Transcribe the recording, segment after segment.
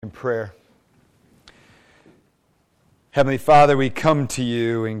in prayer. Heavenly Father, we come to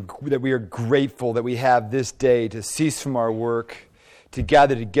you and that we are grateful that we have this day to cease from our work, to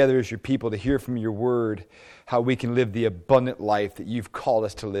gather together as your people, to hear from your word, how we can live the abundant life that you've called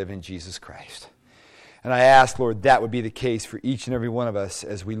us to live in Jesus Christ. And I ask, Lord, that would be the case for each and every one of us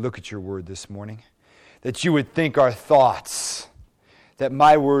as we look at your word this morning, that you would think our thoughts, that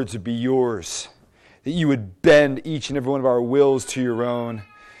my words would be yours, that you would bend each and every one of our wills to your own,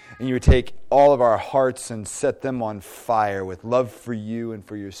 and you would take all of our hearts and set them on fire with love for you and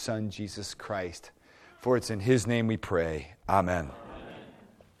for your Son, Jesus Christ. For it's in his name we pray. Amen.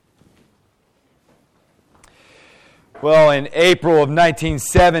 Well, in April of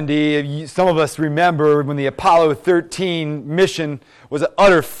 1970, some of us remember when the Apollo 13 mission was an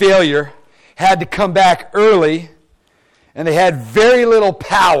utter failure, had to come back early, and they had very little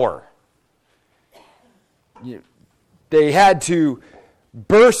power. They had to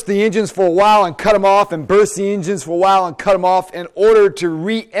burst the engines for a while and cut them off, and burst the engines for a while and cut them off in order to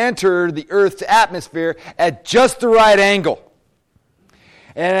re-enter the Earth's atmosphere at just the right angle.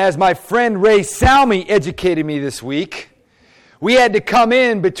 And as my friend Ray Salmi educated me this week, we had to come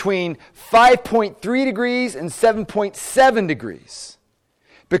in between 5.3 degrees and 7.7 degrees.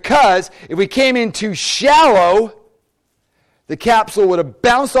 Because if we came in too shallow, the capsule would have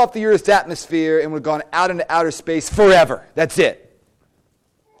bounced off the Earth's atmosphere and would have gone out into outer space forever. That's it.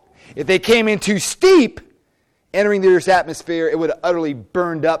 If they came in too steep, entering the Earth's atmosphere, it would have utterly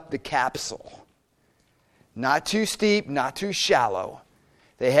burned up the capsule. Not too steep, not too shallow.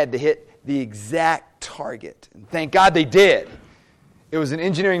 They had to hit the exact target. And thank God they did. It was an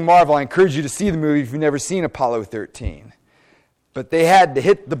engineering marvel. I encourage you to see the movie if you've never seen Apollo 13. But they had to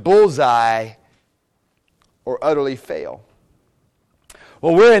hit the bullseye or utterly fail.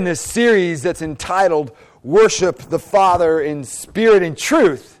 Well, we're in this series that's entitled Worship the Father in Spirit and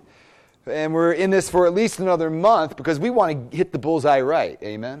Truth. And we're in this for at least another month because we want to hit the bullseye right.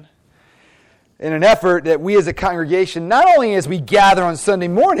 Amen? In an effort that we as a congregation, not only as we gather on Sunday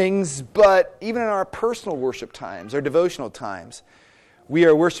mornings, but even in our personal worship times, our devotional times, we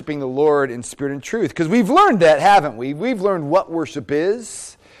are worshiping the Lord in spirit and truth. Because we've learned that, haven't we? We've learned what worship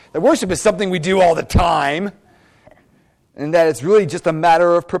is. That worship is something we do all the time. And that it's really just a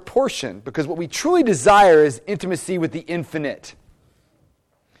matter of proportion. Because what we truly desire is intimacy with the infinite.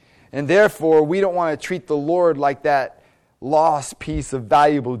 And therefore, we don't want to treat the Lord like that lost piece of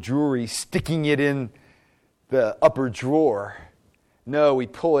valuable jewelry, sticking it in the upper drawer. No, we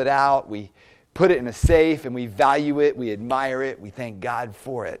pull it out, we put it in a safe, and we value it, we admire it, we thank God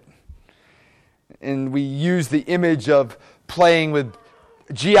for it. And we use the image of playing with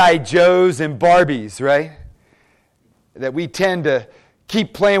G.I. Joes and Barbies, right? That we tend to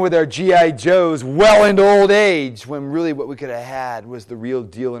keep playing with our G.I. Joes well into old age, when really what we could have had was the real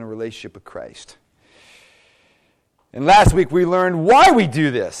deal in a relationship with Christ. And last week we learned why we do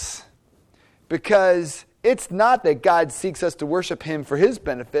this. Because it's not that God seeks us to worship him for his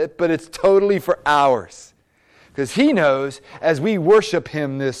benefit, but it's totally for ours. Because he knows as we worship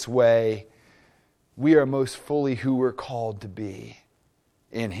him this way, we are most fully who we're called to be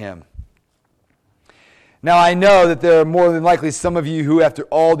in him. Now I know that there are more than likely some of you who after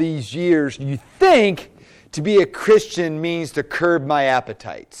all these years, you think to be a Christian means to curb my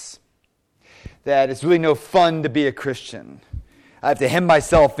appetites. That it's really no fun to be a Christian. I have to hem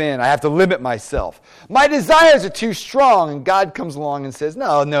myself in. I have to limit myself. My desires are too strong, and God comes along and says,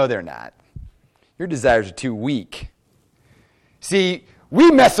 no, they're not. Your desires are too weak. See,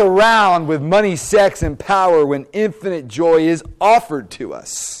 we mess around with money, sex, and power when infinite joy is offered to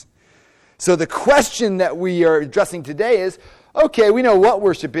us. So the question that we are addressing today is, okay, we know what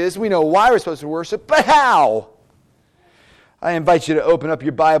worship is. We know why we're supposed to worship, but how? I invite you to open up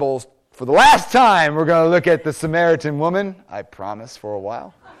your Bibles. For the last time, we're going to look at the Samaritan woman. I promise for a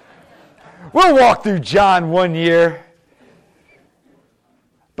while. We'll walk through John 1 year.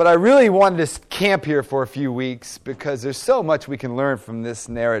 But I really wanted to camp here for a few weeks because there's so much we can learn from this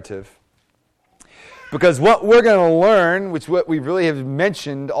narrative. Because what we're going to learn, which what we really have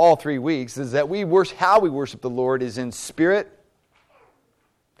mentioned all 3 weeks, is that how we worship the Lord is in spirit,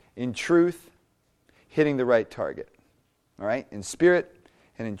 in truth, hitting the right target. All right? In spirit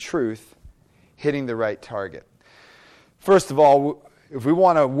and in truth, hitting the right target. First of all, if we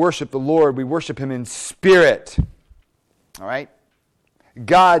want to worship the Lord, we worship him in spirit. All right?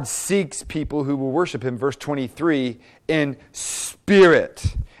 God seeks people who will worship him, verse 23, in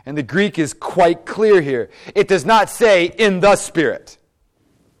spirit. And the Greek is quite clear here. It does not say in the Spirit,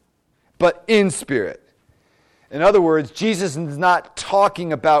 but in spirit. In other words, Jesus is not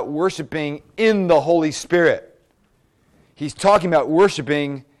talking about worshiping in the Holy Spirit. He's talking about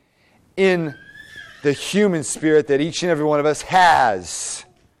worshiping in the human spirit that each and every one of us has.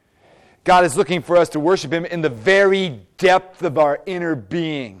 God is looking for us to worship Him in the very depth of our inner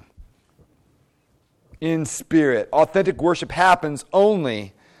being. In spirit. Authentic worship happens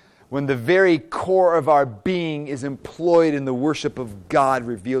only when the very core of our being is employed in the worship of God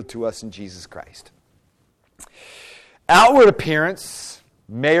revealed to us in Jesus Christ. Outward appearance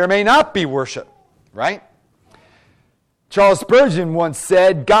may or may not be worship, right? Charles Spurgeon once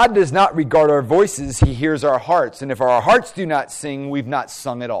said, God does not regard our voices, He hears our hearts. And if our hearts do not sing, we've not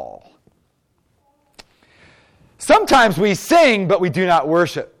sung at all. Sometimes we sing, but we do not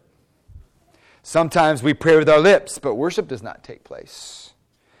worship. Sometimes we pray with our lips, but worship does not take place.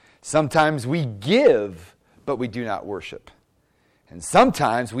 Sometimes we give, but we do not worship. And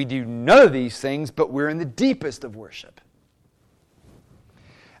sometimes we do none of these things, but we're in the deepest of worship.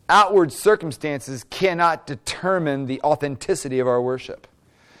 Outward circumstances cannot determine the authenticity of our worship.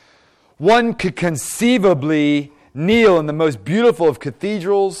 One could conceivably kneel in the most beautiful of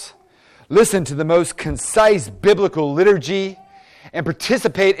cathedrals, listen to the most concise biblical liturgy, and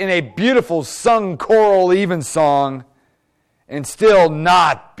participate in a beautiful sung choral evensong, and still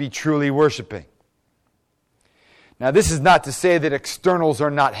not be truly worshiping. Now, this is not to say that externals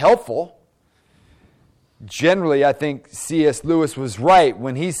are not helpful. Generally, I think C.S. Lewis was right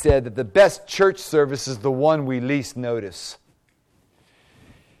when he said that the best church service is the one we least notice.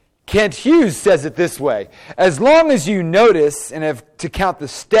 Kent Hughes says it this way: as long as you notice and have to count the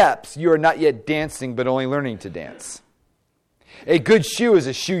steps, you are not yet dancing, but only learning to dance. A good shoe is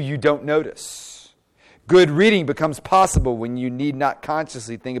a shoe you don't notice. Good reading becomes possible when you need not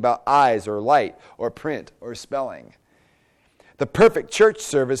consciously think about eyes or light or print or spelling. The perfect church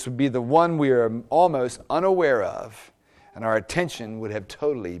service would be the one we are almost unaware of, and our attention would have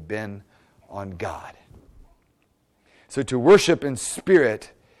totally been on God. So to worship in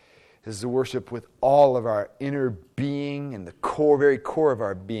spirit is to worship with all of our inner being and the core, very core of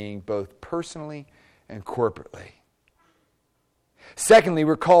our being, both personally and corporately. Secondly,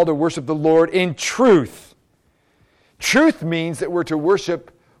 we're called to worship the Lord in truth. Truth means that we're to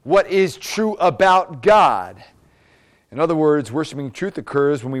worship what is true about God. In other words, worshiping truth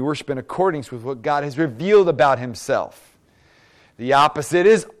occurs when we worship in accordance with what God has revealed about Himself. The opposite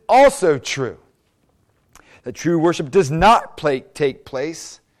is also true. The true worship does not take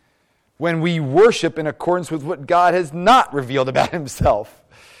place when we worship in accordance with what God has not revealed about Himself.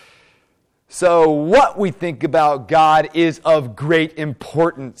 So what we think about God is of great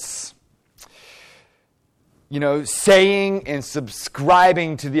importance. Saying and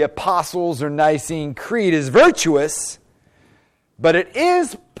subscribing to the Apostles' or Nicene Creed is virtuous, but it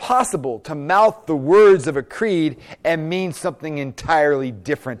is possible to mouth the words of a creed and mean something entirely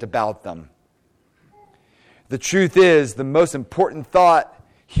different about them. The truth is, the most important thought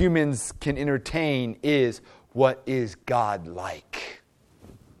humans can entertain is, what is God like?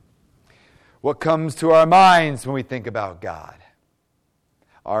 What comes to our minds when we think about God?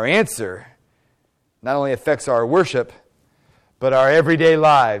 Our answer not only affects our worship, but our everyday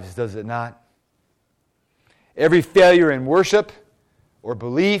lives, does it not? Every failure in worship, or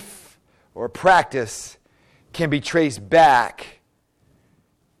belief, or practice can be traced back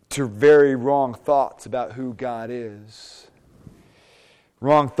to very wrong thoughts about who God is.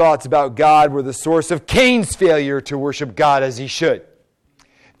 Wrong thoughts about God were the source of Cain's failure to worship God as he should.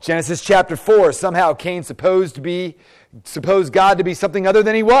 Genesis chapter 4, somehow Cain supposed God to be something other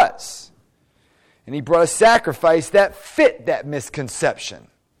than He was. And he brought a sacrifice that fit that misconception.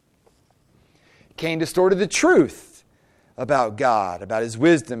 Cain distorted the truth about God, about His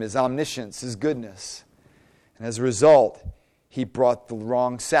wisdom, His omniscience, His goodness. And as a result, he brought the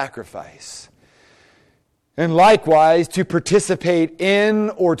wrong sacrifice. And likewise, to participate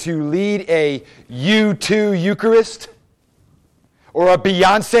in or to lead a U2 Eucharist, or a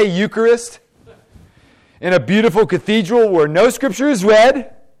Beyonce Eucharist in a beautiful cathedral where no scripture is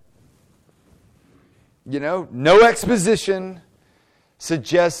read, no exposition,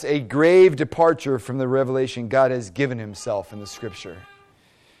 suggests a grave departure from the revelation God has given Himself in the Scripture.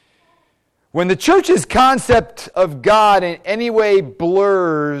 When the church's concept of God in any way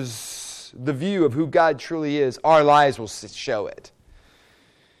blurs the view of who God truly is, our lives will show it.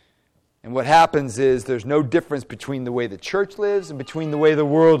 And what happens is there's no difference between the way the church lives and between the way the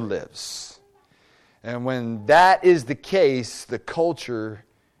world lives. And when that is the case, the culture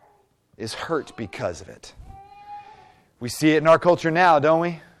is hurt because of it. We see it in our culture now, don't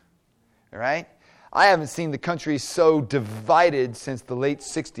we? All right? I haven't seen the country so divided since the late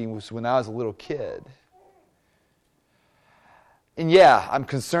 60s when I was a little kid. And yeah, I'm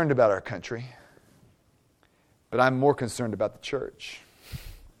concerned about our country, but I'm more concerned about the church.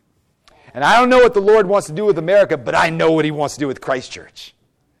 And I don't know what the Lord wants to do with America, but I know what He wants to do with Christ Church.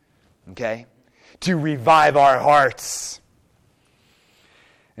 Okay? To revive our hearts.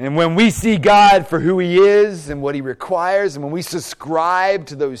 And when we see God for who He is and what He requires, and when we subscribe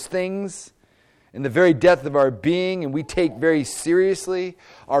to those things in the very depth of our being, and we take very seriously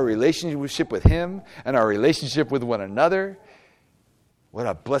our relationship with Him and our relationship with one another, what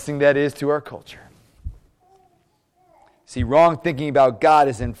a blessing that is to our culture. See, wrong thinking about God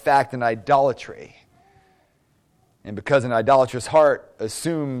is in fact an idolatry. And because an idolatrous heart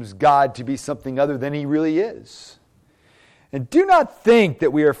assumes God to be something other than He really is. And do not think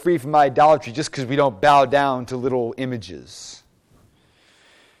that we are free from idolatry just because we don't bow down to little images.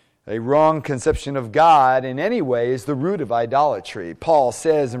 A wrong conception of God in any way is the root of idolatry. Paul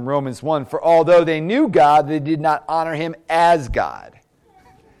says in Romans 1, "For although they knew God, they did not honor Him as God.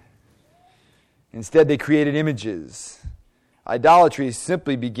 Instead, they created images." Idolatry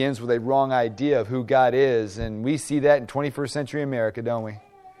simply begins with a wrong idea of who God is, and we see that in 21st century America, don't we?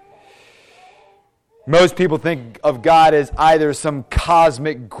 Most people think of God as either some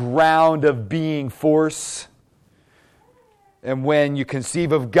cosmic ground of being force, and when you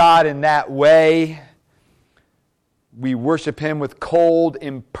conceive of God in that way, we worship Him with cold,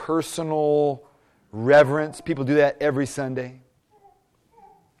 impersonal reverence. People do that every Sunday.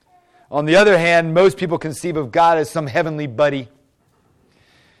 On the other hand, most people conceive of God as some heavenly buddy.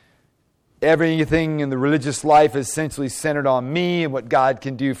 Everything in the religious life is essentially centered on me and what God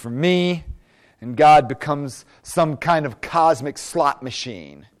can do for me. And God becomes some kind of cosmic slot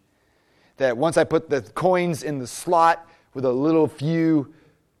machine. That once I put the coins in the slot with a little few,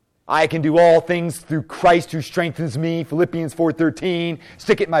 I can do all things through Christ who strengthens me, Philippians 4:13,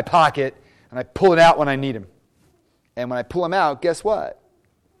 stick it in my pocket, and I pull it out when I need Him. And when I pull Him out, guess what?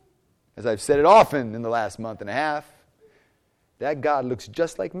 As I've said it often in the last month and a half, that God looks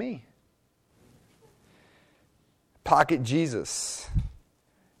just like me. Pocket Jesus.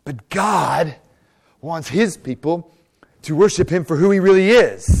 But God wants His people to worship Him for who He really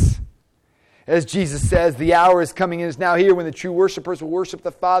is. As Jesus says, the hour is coming and is now here when the true worshipers will worship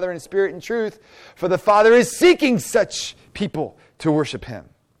the Father in spirit and truth, for the Father is seeking such people to worship Him.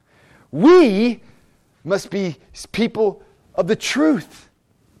 We must be people of the truth.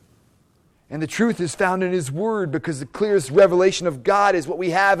 And the truth is found in His Word, because the clearest revelation of God is what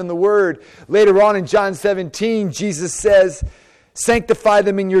we have in the Word. Later on in John 17, Jesus says, "Sanctify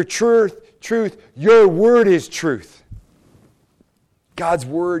them in your truth. Your Word is truth." God's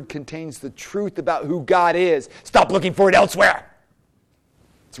Word contains the truth about who God is. Stop looking for it elsewhere.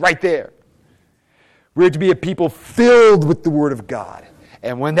 It's right there. We're to be a people filled with the Word of God.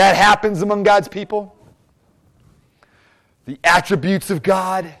 And when that happens among God's people, the attributes of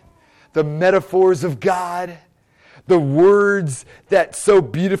God, the metaphors of God, the words that so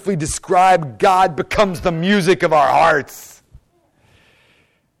beautifully describe God becomes the music of our hearts.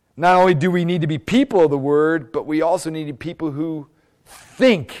 Not only do we need to be people of the Word, but we also need to be people who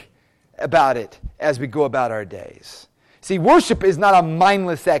think about it as we go about our days. See, worship is not a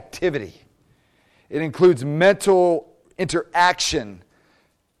mindless activity. It includes mental interaction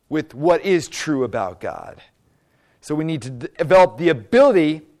with what is true about God. So we need to develop the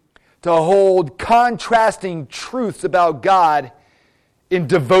ability to hold contrasting truths about God in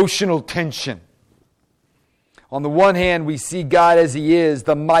devotional tension. On the one hand, we see God as He is,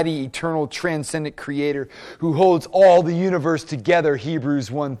 the mighty, eternal, transcendent Creator who holds all the universe together,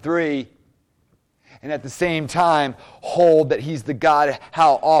 Hebrews 1:3. And at the same time, hold that He's the God,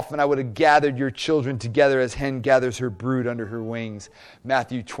 how often I would have gathered your children together as hen gathers her brood under her wings,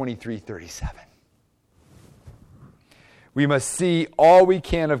 Matthew 23:37. We must see all we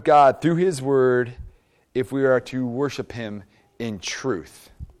can of God through His Word if we are to worship Him in truth.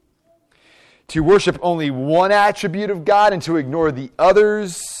 To worship only one attribute of God and to ignore the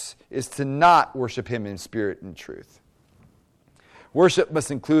others is to not worship Him in spirit and truth. Worship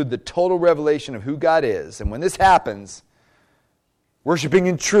must include the total revelation of who God is. And when this happens, worshiping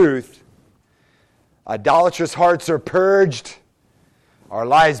in truth, idolatrous hearts are purged, our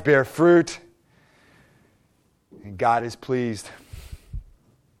lives bear fruit, and God is pleased.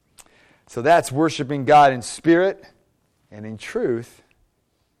 So that's worshiping God in spirit and in truth.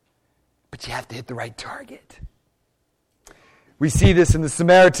 But you have to hit the right target. We see this in the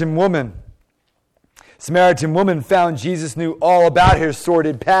Samaritan woman. Samaritan woman found Jesus knew all about her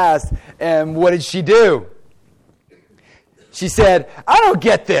sordid past. And what did she do? She said, "I don't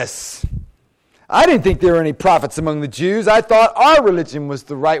get this. I didn't think there were any prophets among the Jews. I thought our religion was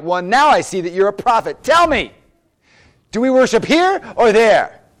the right one. Now I see that you're a prophet. Tell me, do we worship here or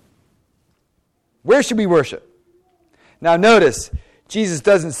there? Where should we worship?" Now notice, Jesus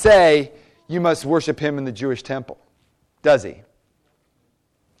doesn't say, you must worship him in the Jewish temple, does he?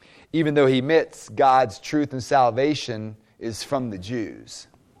 Even though he admits God's truth and salvation is from the Jews.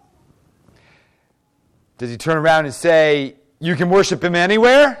 Does he turn around and say, you can worship him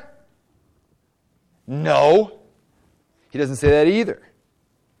anywhere? No. He doesn't say that either.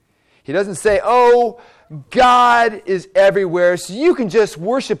 He doesn't say, oh, God is everywhere, so you can just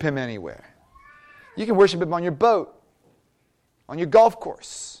worship him anywhere. You can worship him on your boat, on your golf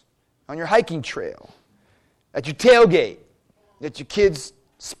course, on your hiking trail, at your tailgate, at your kids'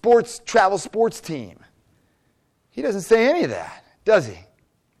 travel sports team. He doesn't say any of that, does he?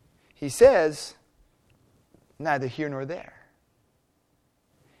 He says, neither here nor there.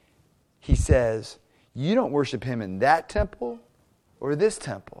 He says, you don't worship him in that temple or this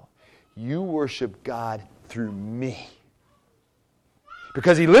temple. You worship God through me.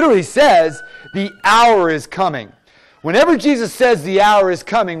 Because he literally says, the hour is coming. Whenever Jesus says the hour is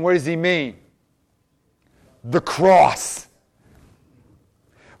coming, what does he mean? The cross.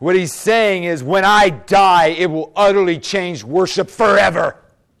 What he's saying is, when I die, it will utterly change worship forever.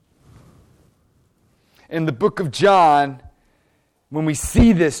 In the book of John, when we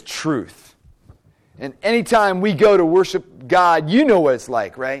see this truth, and anytime we go to worship God, you know what it's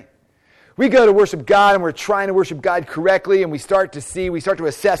like, right? We go to worship God and we're trying to worship God correctly, and we start to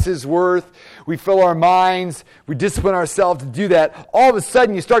assess his worth. We fill our minds. We discipline ourselves to do that. All of a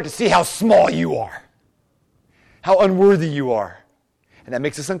sudden you start to see how small you are. How unworthy you are. And that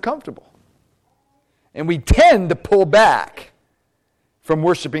makes us uncomfortable. And we tend to pull back from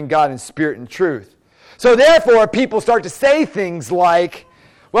worshiping God in spirit and truth. So therefore people start to say things like,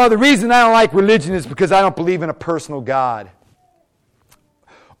 well, the reason I don't like religion is because I don't believe in a personal God.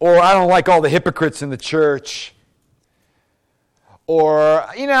 Or I don't like all the hypocrites in the church. Or,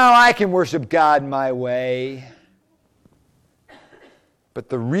 I can worship God my way. But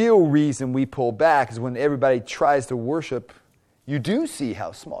the real reason we pull back is when everybody tries to worship, you do see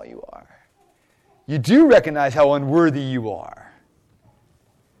how small you are. You do recognize how unworthy you are.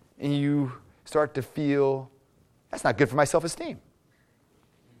 And you start to feel, that's not good for my self-esteem.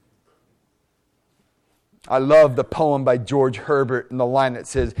 I love the poem by George Herbert and the line that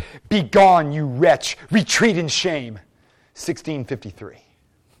says, "Be gone, you wretch, retreat in shame." 1653.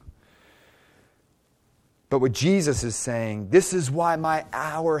 But what Jesus is saying, this is why my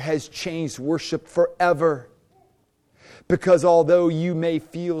hour has changed worship forever. Because although you may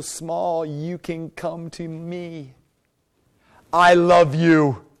feel small, you can come to me. I love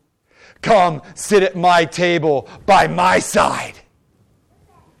you. Come sit at my table by my side.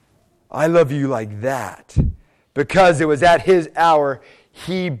 I love you like that. Because it was at his hour,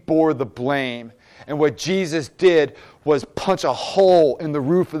 he bore the blame. And what Jesus did was punch a hole in the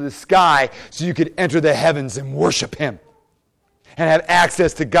roof of the sky so you could enter the heavens and worship him. And have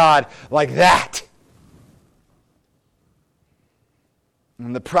access to God like that.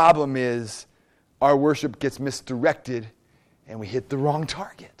 And the problem is, our worship gets misdirected and we hit the wrong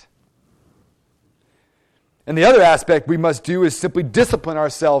target. And the other aspect we must do is simply discipline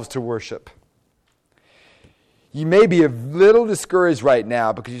ourselves to worship. You may be a little discouraged right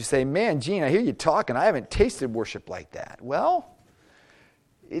now because you say, man, Gene, I hear you talking. I haven't tasted worship like that. Well,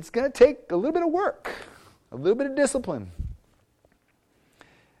 it's going to take a little bit of work, a little bit of discipline.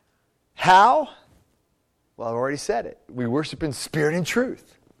 How? Well, I've already said it. We worship in spirit and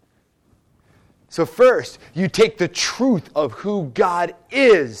truth. So first, you take the truth of who God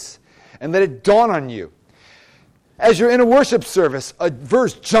is and let it dawn on you. As you're in a worship service, a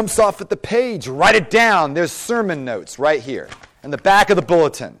verse jumps off at the page. Write it down. There's sermon notes right here in the back of the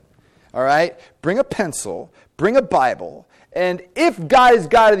bulletin. All right? Bring a pencil. Bring a Bible. And if God is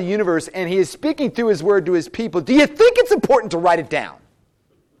God of the universe and he is speaking through his word to his people, do you think it's important to write it down?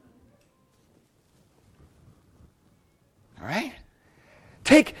 All right?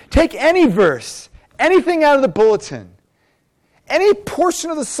 Take any verse, anything out of the bulletin, any portion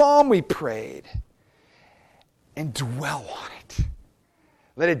of the psalm we prayed, and dwell on it.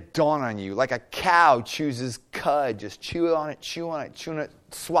 Let it dawn on you like a cow chooses cud. Just chew on it,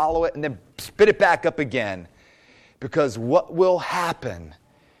 swallow it, and then spit it back up again. Because what will happen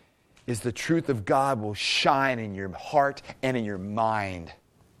is the truth of God will shine in your heart and in your mind.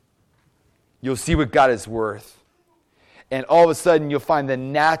 You'll see what God is worth. And all of a sudden you'll find the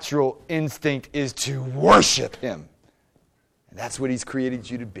natural instinct is to worship him. And that's what he's created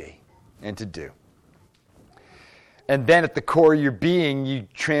you to be and to do. And then at the core of your being, you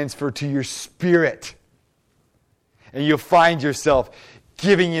transfer to your spirit. And you'll find yourself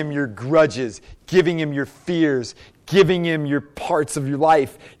giving him your grudges, giving him your fears, giving him your parts of your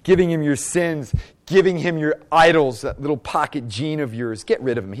life, giving him your sins, giving him your idols, that little pocket gene of yours. Get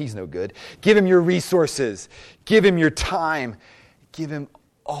rid of him. He's no good. Give him your resources. Give him your time. Give him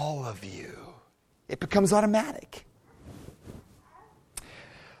all of you. It becomes automatic.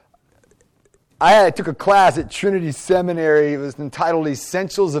 I took a class at Trinity Seminary. It was entitled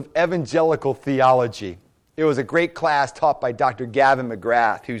Essentials of Evangelical Theology. It was a great class taught by Dr. Gavin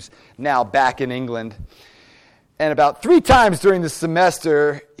McGrath, who's now back in England. And about 3 times during the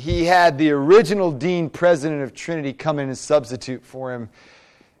semester, he had the original dean president of Trinity come in and substitute for him,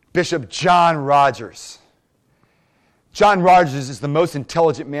 Bishop John Rogers. John Rogers is the most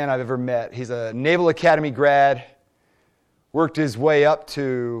intelligent man I've ever met. He's a Naval Academy grad, worked his way up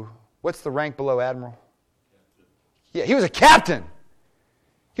to, what's the rank below admiral? Yeah, he was a captain.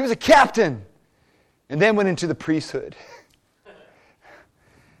 He was a captain. And then went into the priesthood.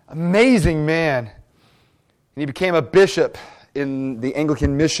 Amazing man. And he became a bishop in the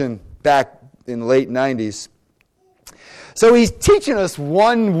Anglican mission back in the late 90s. So he's teaching us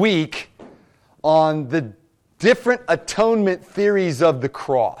 1 week on the different atonement theories of the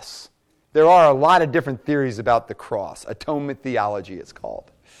cross. There are a lot of different theories about the cross. Atonement theology, it's called.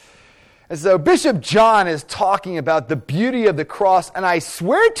 And so Bishop John is talking about the beauty of the cross, and I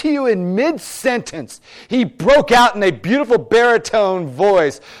swear to you in mid-sentence, he broke out in a beautiful baritone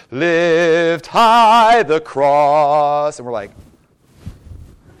voice, "Lift high the cross." And we're like,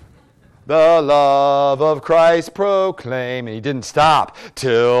 "The love of Christ proclaim." And he didn't stop.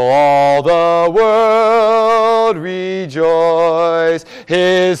 "Till all the world rejoice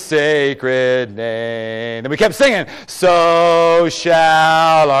his sacred name." And we kept singing, "So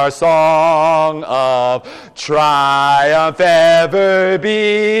shall our song of triumph ever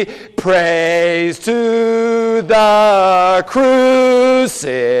be. Praise to the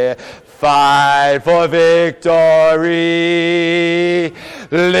crucified for victory.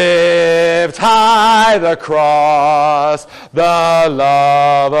 Lift high the cross, the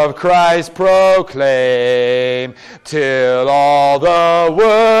love of Christ proclaim, till all the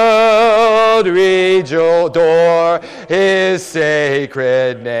world adore his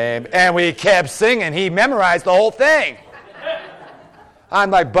sacred name." And we kept singing. He memorized the whole thing.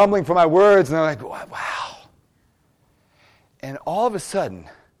 I'm like bumbling for my words, and I'm like, wow. And all of a sudden,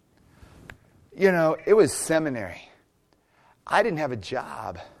 it was seminary. I didn't have a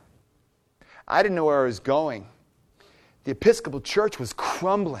job. I didn't know where I was going. The Episcopal Church was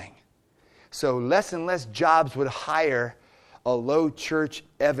crumbling. So less and less jobs would hire a low church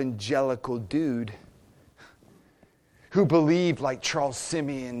evangelical dude who believed like Charles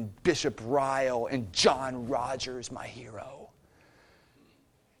Simeon, Bishop Ryle, and John Rogers, my hero.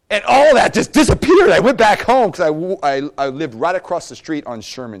 And all that just disappeared. I went back home because I lived right across the street on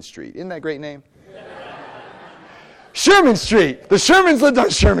Sherman Street. Isn't that a great name? Sherman Street. The Shermans lived on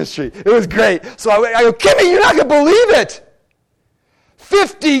Sherman Street. It was great. So I go, "Kimmy, you're not going to believe it.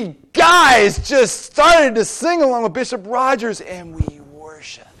 50 guys just started to sing along with Bishop Rogers, and we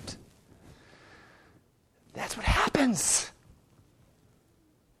worshiped." That's what happens.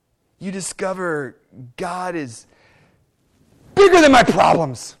 You discover God is bigger than my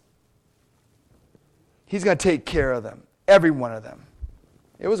problems. He's going to take care of them, every one of them.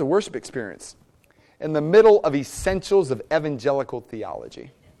 It was a worship experience in the middle of Essentials of Evangelical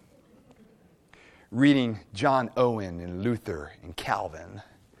Theology. Reading John Owen and Luther and Calvin.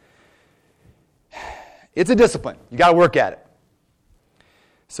 It's a discipline. You got to work at it.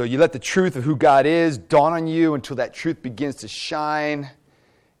 So you let the truth of who God is dawn on you until that truth begins to shine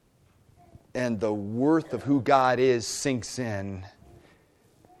and the worth of who God is sinks in.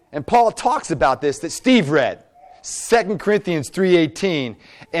 And Paul talks about this that Steve read. 2 Corinthians 3:18.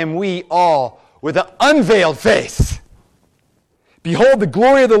 "And we all, with an unveiled face, behold the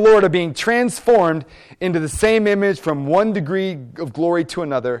glory of the Lord, are being transformed into the same image from one degree of glory to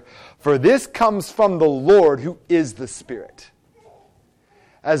another. For this comes from the Lord, who is the Spirit."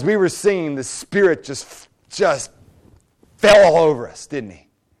 As we were singing, the Spirit just fell all over us, didn't he?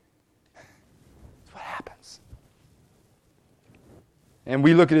 That's what happens. And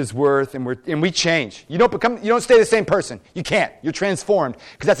we look at his worth, and we change. You don't stay the same person. You can't. You're transformed,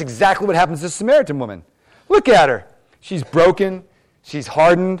 because that's exactly what happens to the Samaritan woman. Look at her. She's broken. She's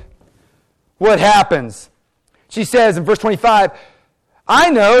hardened. What happens? She says in verse 25, "I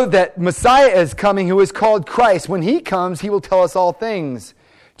know that Messiah is coming, who is called Christ. When he comes, he will tell us all things."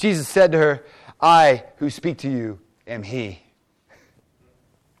 Jesus said to her, "I who speak to you am he."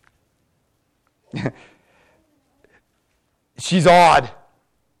 She's awed.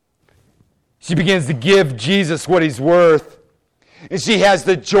 She begins to give Jesus what he's worth. And she has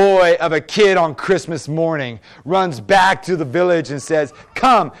the joy of a kid on Christmas morning, runs back to the village and says,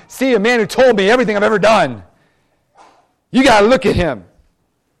 come, see a man who told me everything I've ever done. You got to look at him.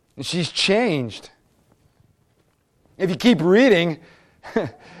 And she's changed. If you keep reading,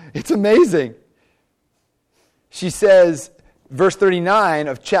 it's amazing. She says, verse 39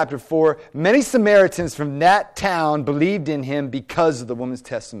 of chapter 4, many Samaritans from that town believed in him because of the woman's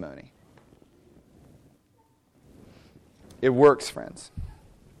testimony. It works, friends.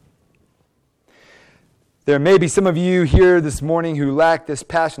 There may be some of you here this morning who lack this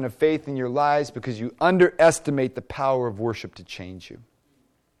passion of faith in your lives because you underestimate the power of worship to change you.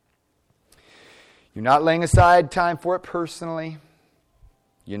 You're not laying aside time for it personally.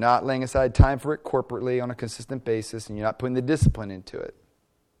 You're not laying aside time for it corporately on a consistent basis, and you're not putting the discipline into it.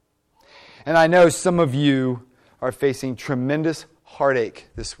 And I know some of you are facing tremendous heartache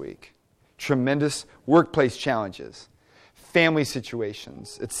this week, tremendous workplace challenges, family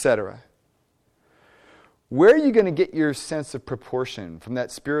situations, etc. Where are you going to get your sense of proportion from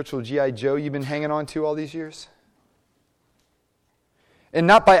that spiritual G.I. Joe you've been hanging on to all these years? And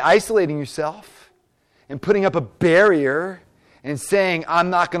not by isolating yourself and putting up a barrier and saying, I'm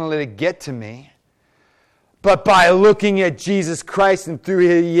not going to let it get to me, but by looking at Jesus Christ and through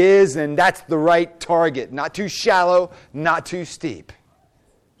who He is, and that's the right target. Not too shallow, not too steep.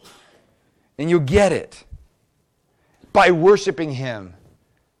 And you'll get it by worshiping Him.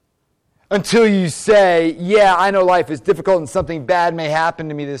 Until you say, yeah, I know life is difficult and something bad may happen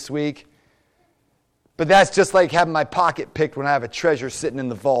to me this week, but that's just like having my pocket picked when I have a treasure sitting in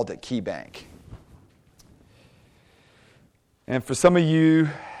the vault at KeyBank. And for some of you,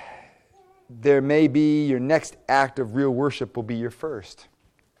 there may be your next act of real worship will be your first.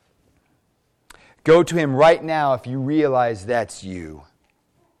 Go to Him right now if you realize that's you.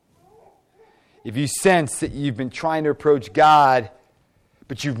 If you sense that you've been trying to approach God,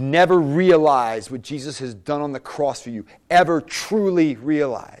 but you've never realized what Jesus has done on the cross for you, ever truly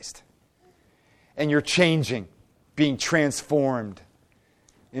realized, and you're changing, being transformed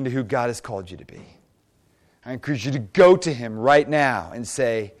into who God has called you to be, I encourage you to go to Him right now and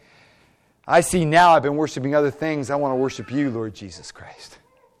say, I see now I've been worshiping other things. I want to worship You, Lord Jesus Christ.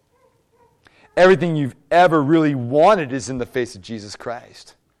 Everything you've ever really wanted is in the face of Jesus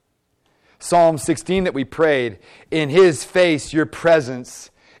Christ. Psalm 16 that we prayed, in His face your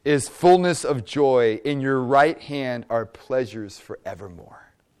presence is fullness of joy. In Your right hand are pleasures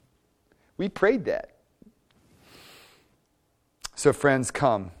forevermore. We prayed that. So friends,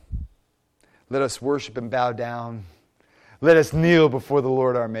 come. Let us worship and bow down. Let us kneel before the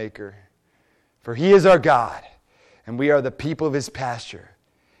Lord our Maker. For He is our God, and we are the people of His pasture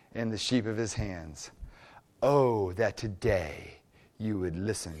and the sheep of His hands. Oh, that today you would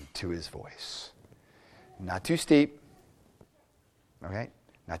listen to His voice. Not too steep. Okay?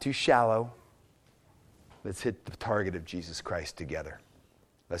 Not too shallow. Let's hit the target of Jesus Christ together.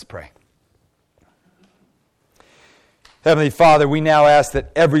 Let's pray. Heavenly Father, we now ask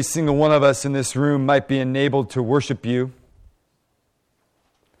that every single one of us in this room might be enabled to worship You.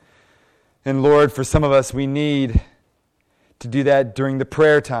 And Lord, for some of us, we need to do that during the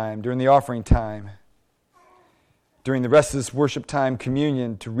prayer time, during the offering time, during the rest of this worship time,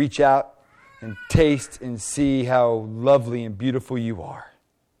 communion, to reach out and taste and see how lovely and beautiful You are,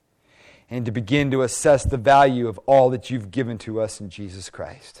 and to begin to assess the value of all that You've given to us in Jesus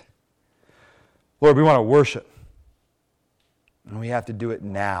Christ. Lord, we want to worship, and we have to do it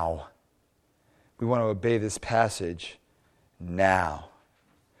now. We want to obey this passage now.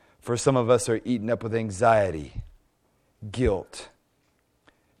 For some of us are eaten up with anxiety, guilt,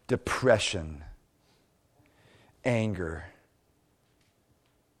 depression, anger,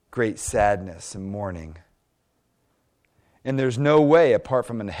 great sadness and mourning. And there's no way, apart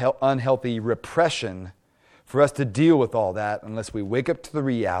from an unhealthy repression, for us to deal with all that unless we wake up to the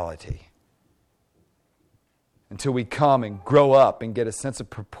reality. Until we come and grow up and get a sense of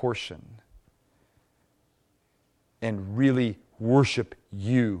proportion and really worship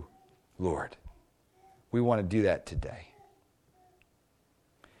You, Lord. We want to do that today.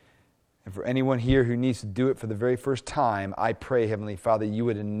 And for anyone here who needs to do it for the very first time, I pray, Heavenly Father, You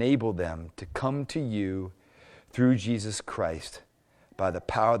would enable them to come to You through Jesus Christ by the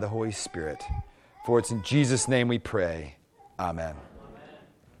power of the Holy Spirit. For it's in Jesus' name we pray. Amen.